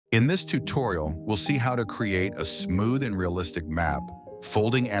In this tutorial, we'll see how to create a smooth and realistic map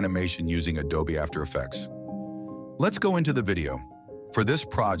folding animation using Adobe After Effects. Let's go into the video. For this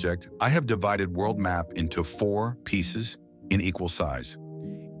project, I have divided world map into 4 pieces in equal size.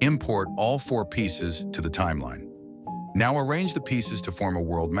 Import all 4 pieces to the timeline. Now arrange the pieces to form a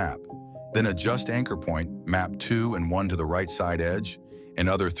world map. Then adjust anchor point, map 2 and 1 to the right side edge, and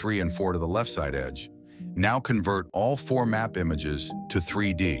other 3 and 4 to the left side edge. Now convert all 4 map images to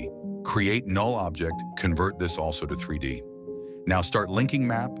 3D. Create null object, convert this also to 3D. Now start linking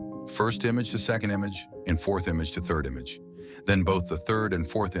map, first image to second image, and fourth image to third image. Then both the third and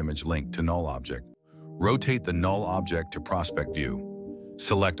fourth image link to null object. Rotate the null object to prospect view.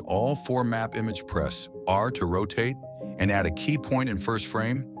 Select all 4 map image, press R to rotate, and add a key point in first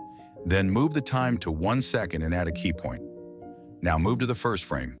frame. Then move the time to 1 second and add a key point. Now move to the first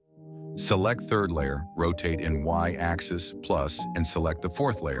frame. Select third layer, rotate in Y-axis plus, and select the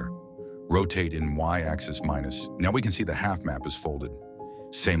fourth layer. Rotate in Y-axis minus. Now we can see the half map is folded.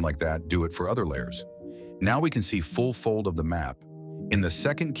 Same like that, do it for other layers. Now we can see full fold of the map. In the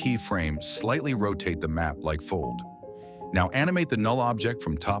second keyframe, slightly rotate the map like fold. Now animate the null object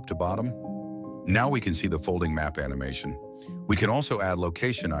from top to bottom. Now we can see the folding map animation. We can also add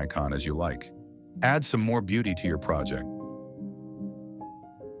location icon as you like. Add some more beauty to your project.